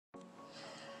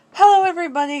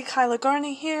everybody,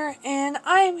 Garnet here, and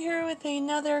I am here with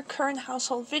another current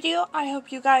household video. I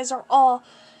hope you guys are all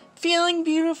feeling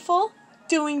beautiful,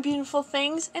 doing beautiful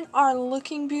things, and are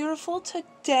looking beautiful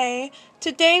today.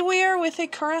 Today we are with a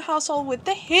current household with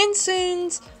the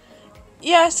Hansons.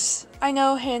 Yes, I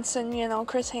know Hanson,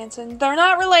 Chris Hanson. They're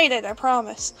not related, I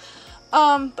promise.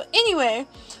 But anyway,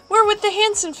 we're with the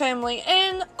Hanson family,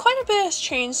 and quite a bit has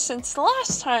changed since the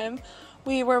last time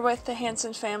we were with the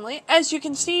Hanson family. As you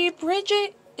can see,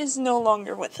 Bridget is no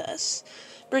longer with us.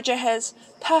 Bridget has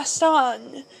passed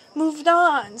on, moved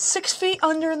on, 6 feet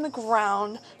under in the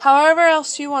ground. However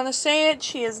else you want to say it,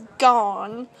 she is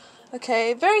gone.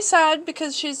 Okay, very sad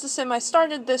because she's the sim I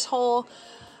started this whole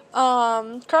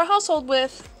current household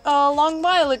with a long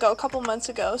while ago, a couple months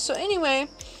ago. So anyway,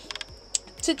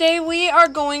 today we are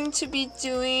going to be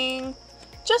doing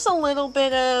just a little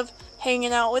bit of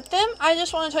hanging out with them. I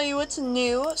just want to tell you what's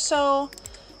new. So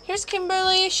here's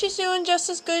Kimberly. She's doing just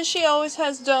as good as she always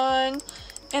has done.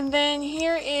 And then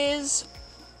here is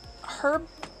her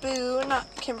boo,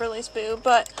 not Kimberly's boo,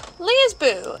 but Leah's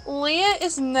boo. Leah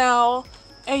is now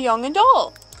a young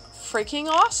adult. Freaking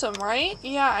awesome, right?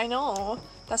 Yeah, I know.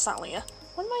 That's not Leah.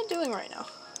 What am I doing right now?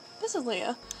 This is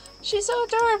Leah. She's so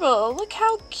adorable. Look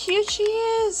how cute she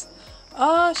is.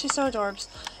 Oh, she's so adorbs.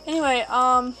 Anyway,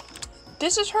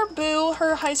 this is her boo,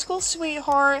 her high school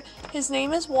sweetheart. His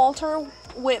name is Walter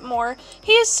Whitmore.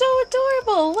 He is so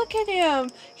adorable. Look at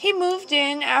him. He moved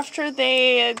in after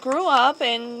they grew up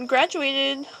and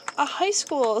graduated high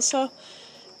school. So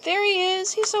there he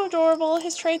is. He's so adorable.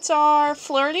 His traits are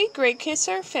flirty, great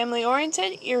kisser,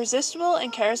 family-oriented, irresistible,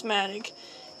 and charismatic.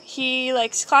 He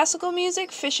likes classical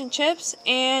music, fish and chips,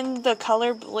 and the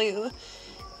color blue.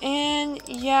 And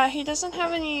yeah, he doesn't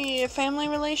have any family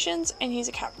relations, and he's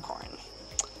a Capricorn.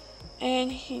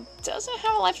 And he doesn't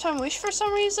have a lifetime wish for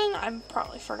some reason. I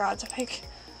probably forgot to pick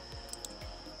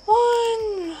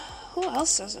one. Who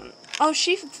else doesn't? Oh,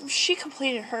 she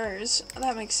completed hers.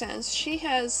 That makes sense. She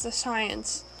has the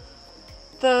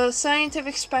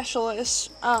scientific specialist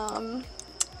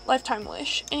lifetime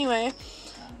wish. Anyway,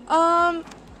 that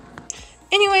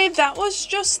was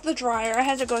just the dryer. I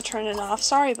had to go turn it off.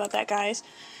 Sorry about that, guys.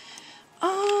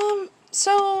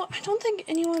 So I don't think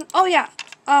anyone. Oh yeah.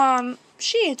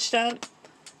 She aged up.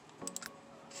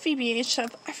 Phoebe aged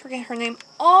up. I forget her name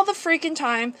all the freaking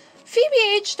time.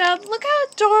 Phoebe aged up. Look how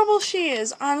adorable she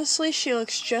is. Honestly, she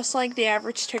looks just like the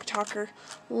average TikToker.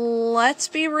 Let's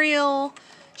be real.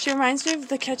 She reminds me of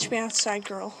the Catch Me Outside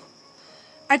girl.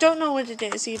 I don't know what it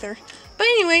is either. But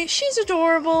anyway, she's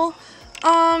adorable.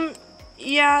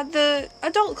 Yeah, the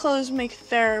adult clothes make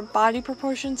their body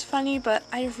proportions funny, but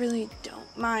I really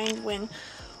don't mind when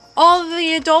all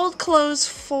the adult clothes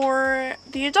for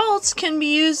the adults can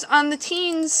be used on the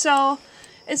teens, so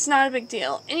it's not a big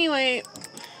deal. Anyway,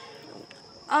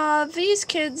 these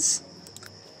kids,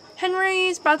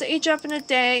 Henry's about to age up in a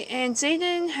day, and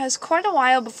Zayden has quite a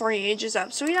while before he ages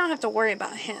up, so we don't have to worry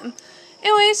about him.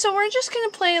 Anyway, so we're just going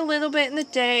to play a little bit in the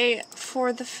day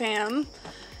for the fam,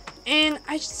 and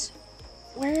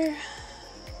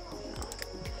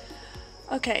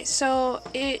okay, so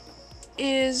it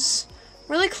is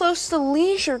really close to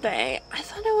Leisure Day. I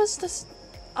thought it was this.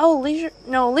 Oh,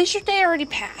 Leisure Day already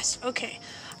passed. Okay,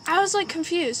 I was like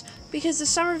confused because the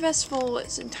summer festival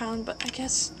was in town, but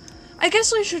I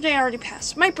guess Leisure Day already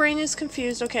passed. My brain is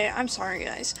confused. Okay, I'm sorry,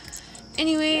 guys.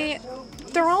 Anyway,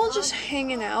 they're all just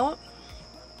hanging out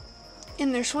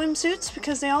in their swimsuits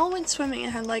because they all went swimming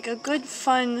and had like a good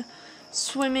fun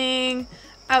swimming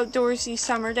outdoorsy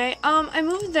summer day. I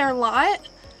moved their lot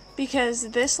because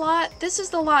this is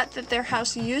the lot that their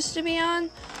house used to be on,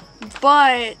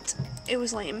 but it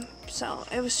was lame, so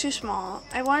it was too small.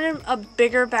 I wanted a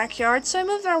bigger backyard, so I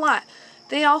moved their lot.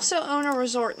 They also own a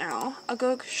resort now. I'll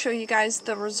go show you guys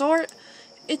the resort.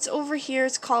 It's over here.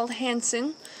 It's called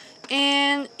Hanson,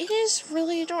 and it is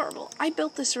really adorable. I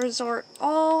built this resort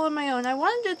all on my own. I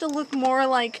wanted it to look more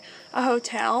like a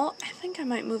hotel. I think I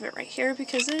might move it right here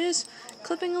because it is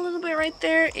clipping a little bit right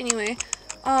there. Anyway,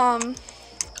 I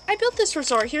built this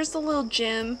resort. Here's the little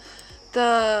gym,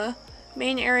 the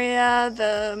main area,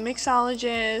 the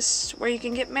mixologist, where you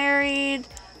can get married,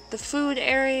 the food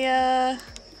area,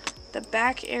 the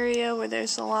back area where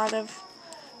there's a lot of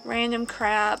random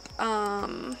crap,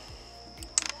 and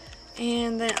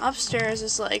then upstairs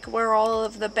is like where all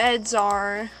of the beds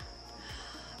are.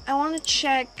 I want to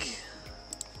check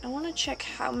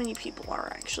how many people are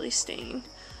actually staying,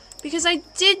 because I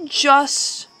did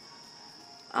just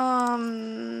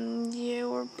yeah,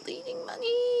 we're bleeding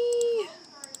money.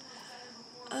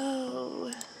 Oh,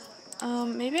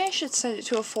 maybe I should set it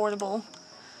to affordable.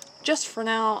 just for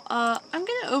now. I'm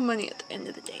gonna owe money at the end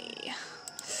of the day.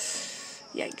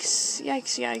 Yikes,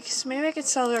 yikes, yikes. Maybe I could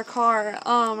sell their car,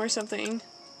 or something.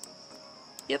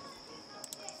 Yep.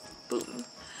 Boom.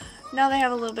 Now they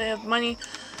have a little bit of money.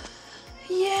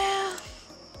 Yeah,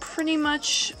 pretty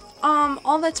much,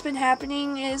 all that's been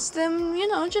happening is them, you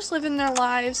know, just living their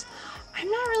lives. I'm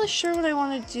not really sure what I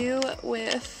want to do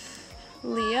with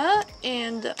Leah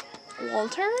and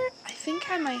Walter. I think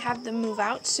I might have them move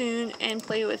out soon and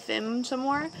play with them some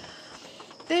more.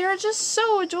 They are just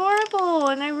so adorable,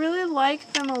 and I really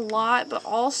like them a lot, but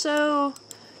also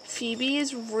Phoebe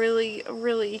is really,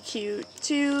 really cute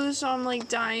too, so I'm like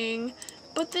dying.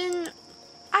 But then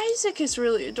Isaac is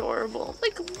really adorable.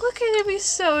 Like, look at him, he's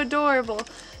so adorable.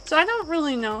 So I don't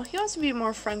really know. He wants to be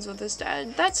more friends with his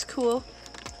dad. That's cool.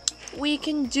 We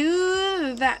can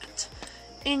do that.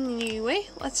 Anyway,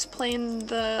 let's play in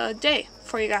the day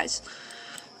for you guys.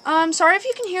 Sorry if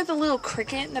you can hear the little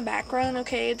cricket in the background,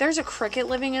 okay? There's a cricket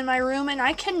living in my room, and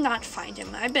I cannot find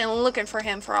him. I've been looking for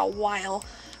him for a while.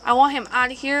 I want him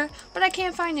out of here, but I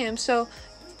can't find him, so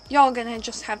y'all gonna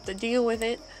just have to deal with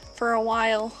it for a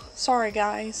while. Sorry,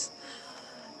 guys.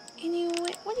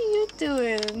 Anyway, what are you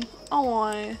doing?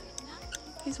 Oh,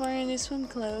 he's wearing his swim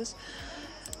clothes.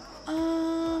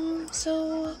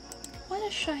 So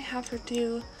what should I have her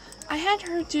do? I had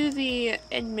her do the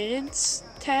admittance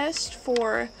test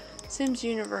for Sims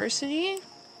University,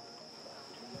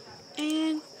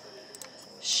 and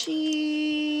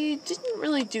she didn't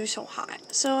really do so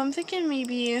hot. So I'm thinking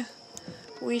maybe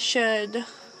we should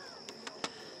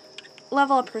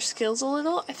level up her skills a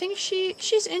little. I think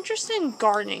she's interested in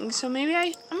gardening, so maybe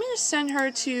I'm gonna send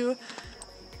her to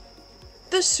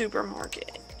the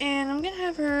supermarket, and I'm gonna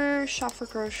have her shop for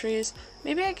groceries.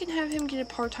 Maybe I can have him get a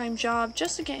part-time job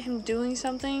just to get him doing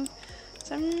something.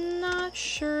 So I'm not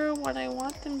sure what I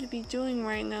want them to be doing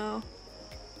right now.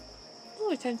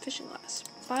 Oh, attend fishing class.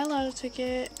 Buy a lotto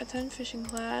ticket, attend fishing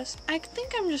class. I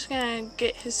think I'm just gonna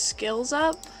get his skills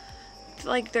up,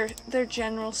 like their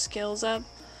general skills up,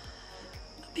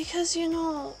 because, you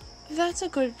know, that's a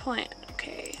good plan.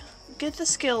 Okay, get the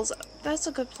skills up. That's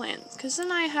a good plan, because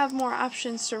then I have more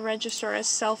options to register as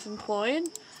self-employed,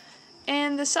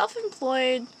 and the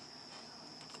self-employed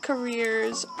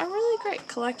careers are really great.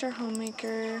 Collector,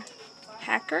 homemaker,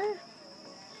 hacker.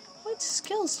 What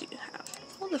skills do you have?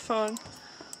 Hold the phone.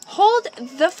 Hold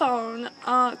the phone.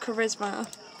 Charisma.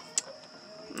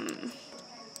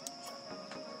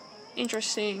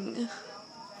 Interesting.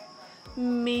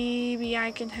 Maybe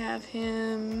I can have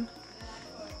him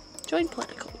join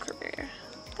political career.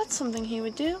 That's something he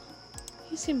would do.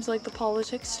 He seems like the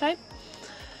politics type.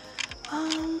 I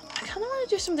kind of want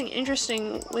to do something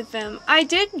interesting with them. I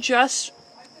did just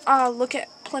look at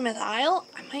Plymouth Isle.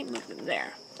 I might move them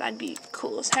there. That'd be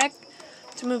cool as heck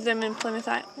to move them in Plymouth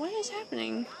Isle. What is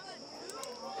happening?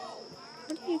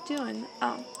 What are you doing?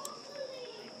 Oh.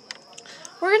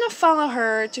 We're gonna follow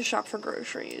her to shop for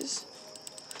groceries.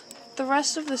 The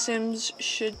rest of the Sims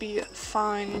should be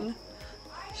fine.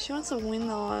 She wants to win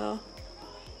the lotto.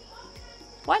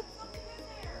 What?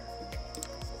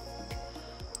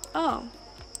 Oh.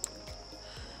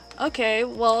 Okay,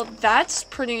 well, that's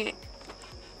pretty...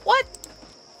 What?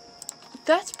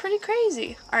 That's pretty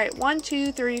crazy. Alright, 1,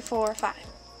 2, 3, 4, 5.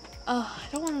 Oh, I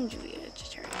don't want to do the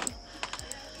vegetarian.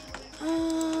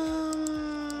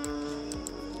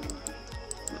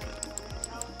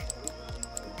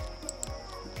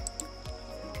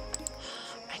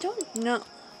 I don't know.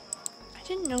 I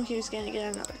didn't know he was gonna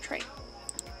get another trait.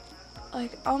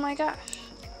 Like, oh my gosh.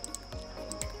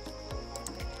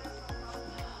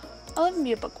 I'll let him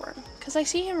be a bookworm, because I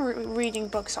see him reading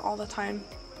books all the time.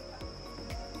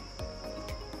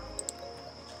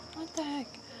 What the heck?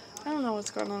 I don't know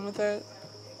what's going on with it.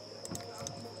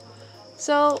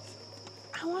 So,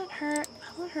 I want her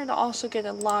to also get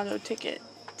a lotto ticket,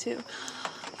 too.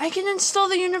 I can install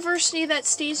the university that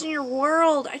stays in your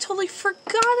world. I totally forgot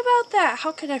about that.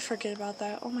 How could I forget about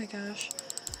that? Oh my gosh.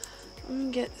 I'm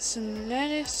gonna get some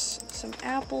lettuce, some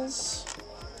apples.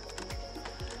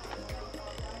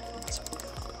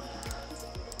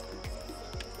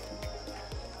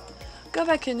 Go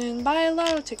back in and buy a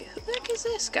lotto ticket. Who the heck is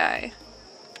this guy?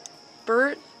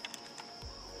 Bert?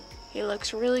 He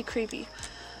looks really creepy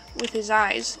with his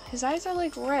eyes. His eyes are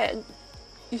like red.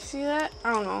 You see that?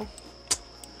 I don't know.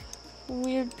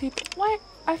 Weird people. Why?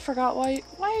 I forgot why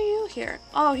are you here?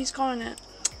 Oh, he's calling it.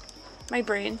 My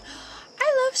brain.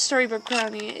 I love Storybook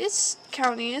County. It's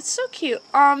so cute.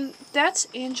 That's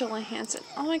Angela Hanson.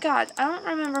 Oh my god. I don't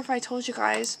remember if I told you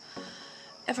guys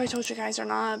or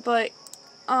not, but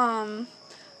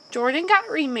Jordan got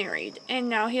remarried, and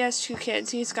now he has 2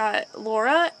 kids. He's got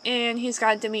Laura, and he's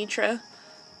got Demetra.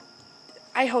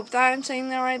 I hope that I'm saying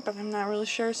that right, but I'm not really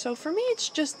sure. So for me, it's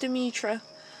just Demetra.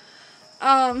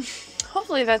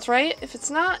 Hopefully that's right. If it's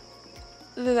not,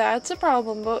 that's a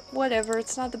problem, but whatever.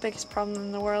 It's not the biggest problem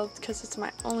in the world, because it's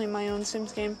only my own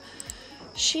Sims game.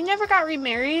 She never got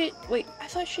remarried. Wait, I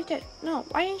thought she did. No,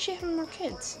 why didn't she have more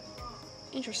kids?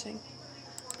 Interesting.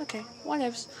 Okay,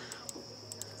 whatevs.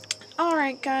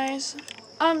 Alright, guys.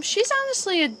 She's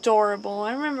honestly adorable.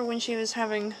 I remember when she was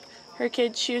having her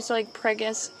kids, she was like preg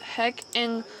as heck,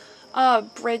 and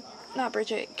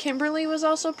Kimberly was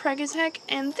also preg as heck,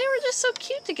 and they were just so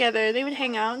cute together. They would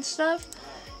hang out and stuff.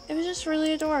 It was just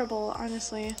really adorable,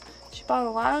 honestly. She bought a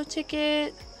lotto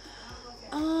ticket.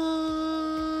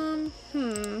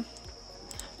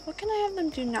 What can I have them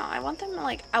do now? I want them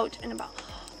like out and about.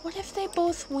 What if they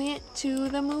both went to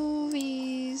the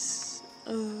movies?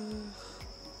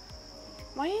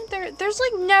 Why ain't there's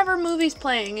like never movies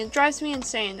playing. It drives me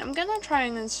insane. I'm gonna try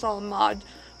and install a mod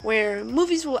where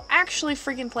movies will actually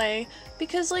freaking play,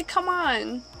 because like, come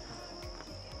on.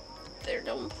 They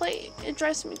don't play. It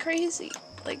drives me crazy.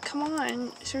 Like, come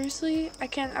on. Seriously? I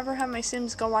can't ever have my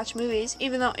Sims go watch movies,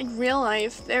 even though in real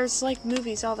life there's like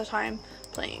movies all the time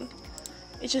playing.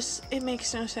 It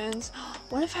makes no sense.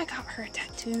 What if I got her a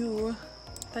tattoo?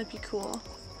 That'd be cool.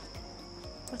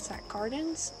 What's that?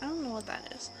 Gardens? I don't know what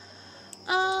that is.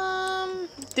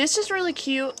 This is really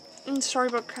cute in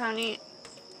Storybook County.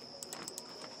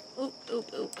 Oop,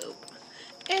 oop, oop, oop.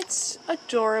 It's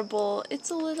adorable.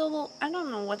 It's a little, I don't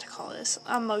know what to call this.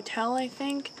 A motel, I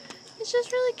think. It's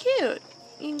just really cute.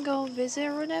 You can go visit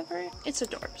or whatever. It's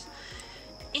adorbs.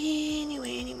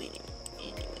 Anyway.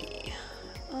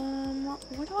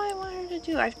 What do I want her to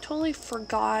do? I totally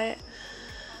forgot.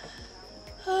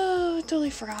 Oh, totally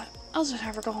forgot. I'll just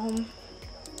have her go home.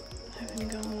 Have him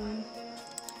go home.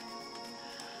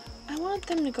 I want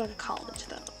them to go to college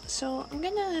though, so I'm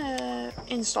gonna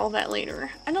install that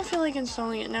later. I don't feel like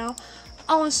installing it now.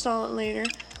 I'll install it later.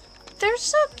 They're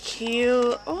so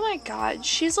cute. Oh my god,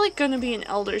 she's like gonna be an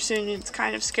elder soon. It's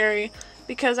kind of scary,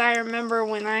 because I remember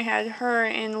when I had her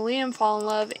and Liam fall in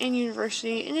love in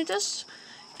university, and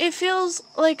it feels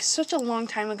like such a long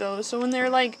time ago. So when they're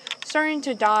like starting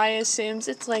to die as Sims,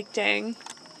 it's like, dang,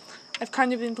 I've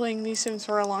kind of been playing these Sims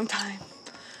for a long time.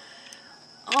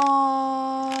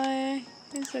 Aww,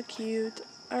 he's so cute.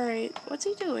 Alright, what's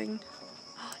he doing?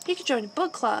 He could join a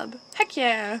book club. Heck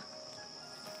yeah!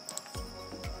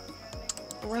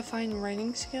 Refine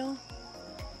writing skill?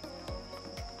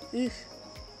 Ugh.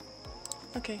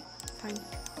 Okay, fine.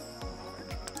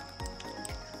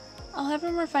 I'll have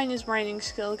him refine his writing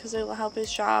skill because it will help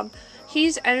his job.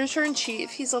 He's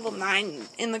editor-in-chief. He's level 9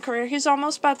 in the career. He's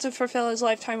almost about to fulfill his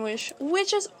lifetime wish,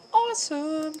 which is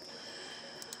awesome.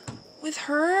 With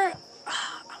her,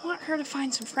 I want her to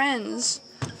find some friends.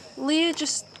 Phoebe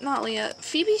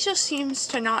just seems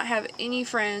to not have any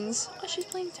friends. Oh, she's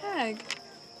playing tag.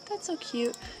 That's so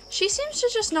cute. She seems to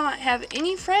just not have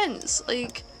any friends.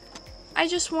 Like, I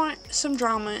just want some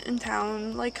drama in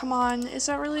town. Like, come on. Is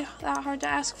that really that hard to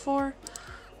ask for?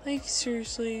 Like,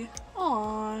 seriously.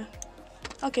 Aww.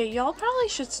 Okay, y'all probably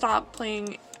should stop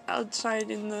playing outside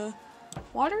in the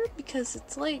water, because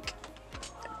it's like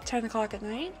 10 o'clock at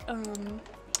night.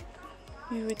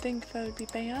 You would think that would be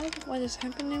bad. What is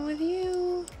happening with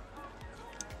you?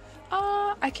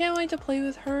 I can't wait to play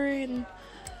with her in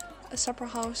a separate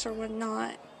house or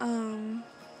whatnot. And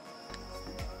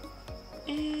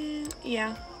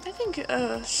yeah, I think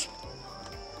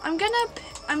I'm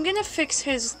gonna fix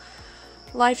his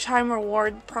lifetime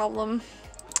reward problem.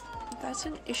 That's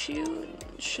an issue.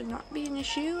 It should not be an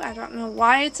issue. I don't know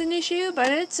why it's an issue,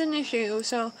 but it's an issue.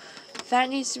 So that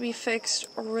needs to be fixed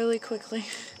really quickly.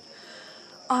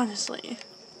 Honestly.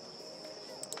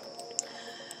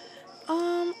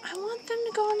 I want them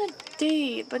to go on a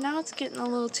date, but now it's getting a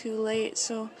little too late,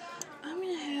 so I'm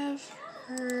gonna have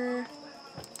her...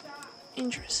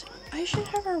 Interesting. I should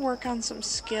have her work on some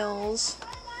skills.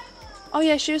 Oh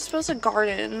yeah, she was supposed to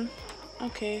garden.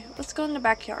 Okay, let's go in the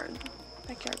backyard.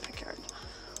 Backyard.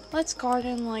 Let's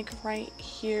garden like right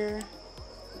here.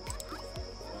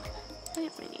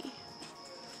 Plant mini.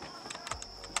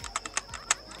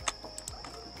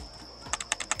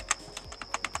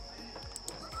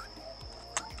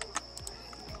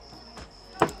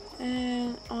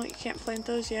 And, oh, you can't plant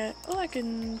those yet. Oh, I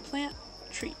can plant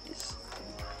trees.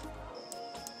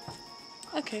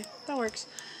 Okay, that works.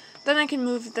 Then I can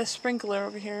move the sprinkler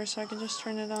over here so I can just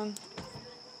turn it on.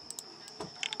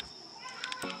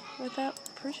 Without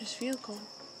purchase vehicle.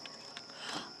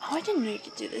 Oh, I didn't know you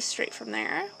could do this straight from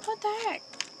there. What the heck?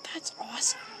 That's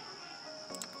awesome.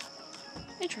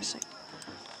 interesting.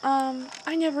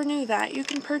 I never knew that. You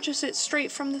can purchase it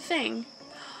straight from the thing.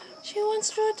 She wants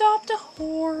to adopt a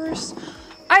horse.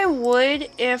 I would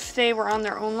if they were on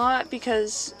their own lot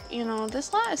because, you know,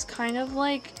 this lot is kind of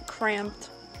like cramped.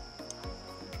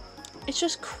 It's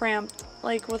just cramped,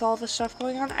 like with all the stuff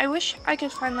going on. I wish I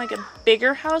could find like a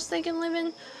bigger house they can live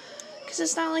in because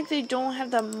it's not like they don't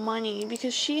have the money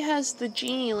because she has the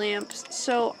genie lamps,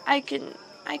 so I can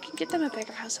get them a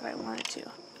bigger house if I wanted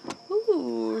to.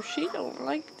 Ooh, she don't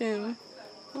like them.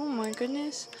 Oh my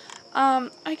goodness.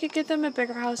 I could get them a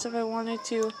bigger house if I wanted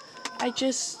to. I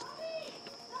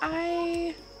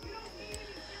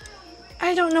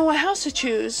don't know what house to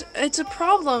choose. It's a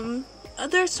problem.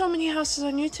 There's so many houses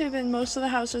on YouTube and most of the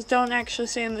houses don't actually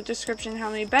say in the description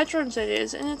how many bedrooms it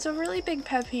is, and it's a really big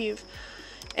pet peeve.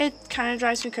 It kind of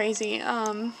drives me crazy.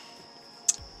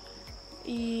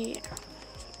 Yeah.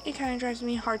 It kind of drives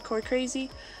me hardcore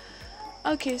crazy.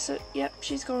 Okay, so, yep,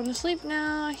 she's going to sleep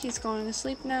now. He's going to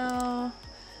sleep now.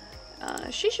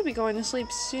 She should be going to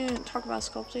sleep soon. Talk about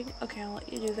sculpting. Okay, I'll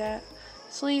let you do that.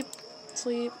 Sleep,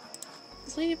 sleep,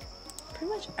 sleep.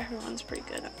 Pretty much everyone's pretty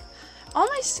good. All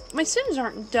my Sims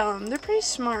aren't dumb. They're pretty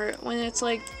smart. When it's,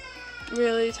 like,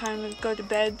 really time to go to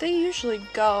bed, they usually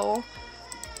go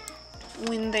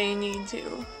when they need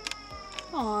to.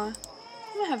 Aw. I'm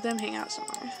gonna have them hang out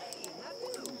somewhere.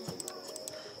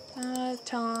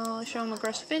 Show them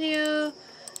aggressive video,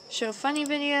 show funny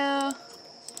video,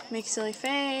 make silly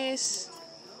face,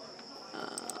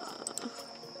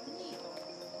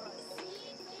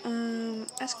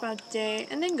 ask about day,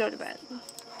 and then go to bed.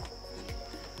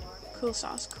 Cool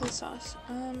sauce, cool sauce.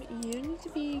 You need to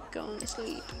be going to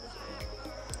sleep.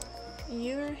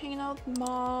 You're hanging out with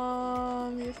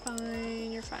Mom, you're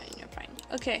fine, you're fine, you're fine.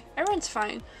 Okay, everyone's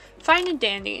fine. Fine and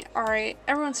dandy, alright?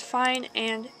 Everyone's fine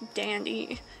and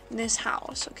dandy in this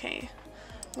house, okay?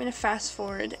 I'm gonna fast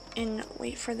forward and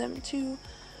wait for them to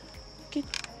get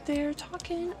there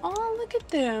talking. Oh, look at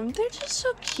them. They're just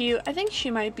so cute. I think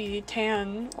she might be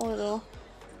tan a little.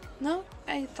 No,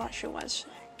 I thought she was.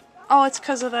 Oh, it's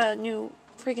because of the new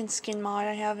freaking skin mod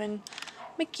I have in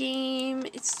my game.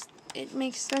 It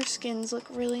makes their skins look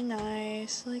really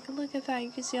nice. Like, look at that.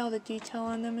 You can see all the detail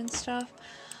on them and stuff.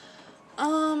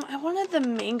 I wanted the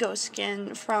mango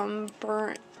skin from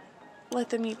Let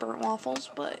Them Eat Burnt Waffles,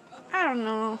 but I don't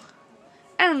know.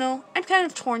 I'm kind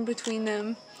of torn between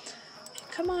them.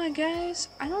 Come on, guys.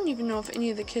 I don't even know if any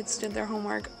of the kids did their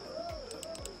homework.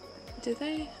 Did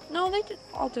they? No, they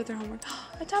all did their homework.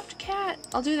 Adopt a cat.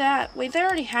 I'll do that. Wait, they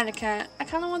already had a cat. I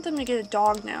kind of want them to get a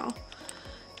dog now.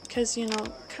 Because, you know,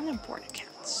 kind of bored of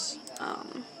cats.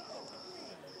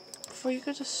 Before you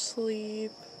go to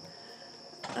sleep,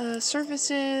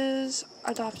 services,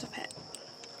 adopt a pet.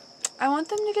 I want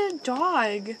them to get a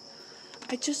dog.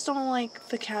 I just don't like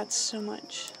the cats so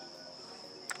much.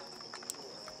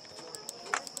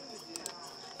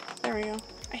 There we go.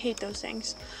 I hate those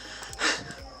things.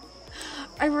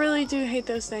 I really do hate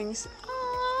those things.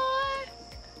 Aww.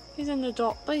 He's an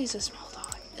adult, but he's a small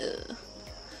dog. Ugh.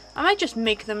 I might just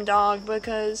make them dog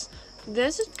because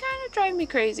this is kind of driving me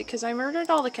crazy because I murdered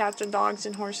all the cats and dogs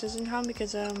and horses in town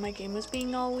because my game was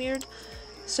being all weird.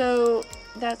 So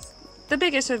that's the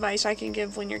biggest advice I can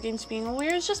give when your game's being all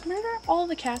weird is just murder all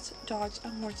the cats, dogs,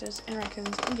 and horses, and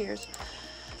raccoons, and deers.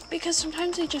 Because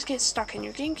sometimes they just get stuck and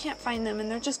your game can't find them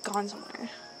and they're just gone somewhere.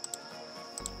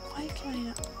 Why can I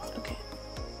not? Okay.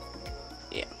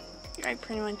 Yeah, I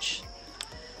pretty much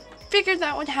figured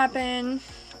that would happen.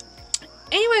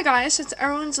 Anyway, guys, since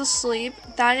everyone's asleep,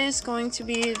 that is going to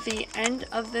be the end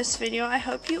of this video. I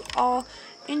hope you all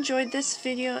enjoyed this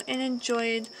video and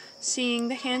enjoyed seeing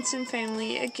the Hanson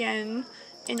family again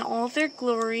in all of their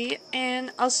glory.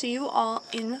 And I'll see you all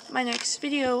in my next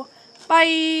video.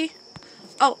 Bye!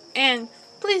 Oh, and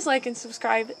please like and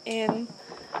subscribe and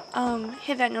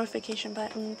hit that notification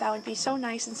button. That would be so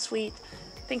nice and sweet.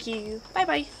 Thank you.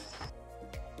 Bye-bye.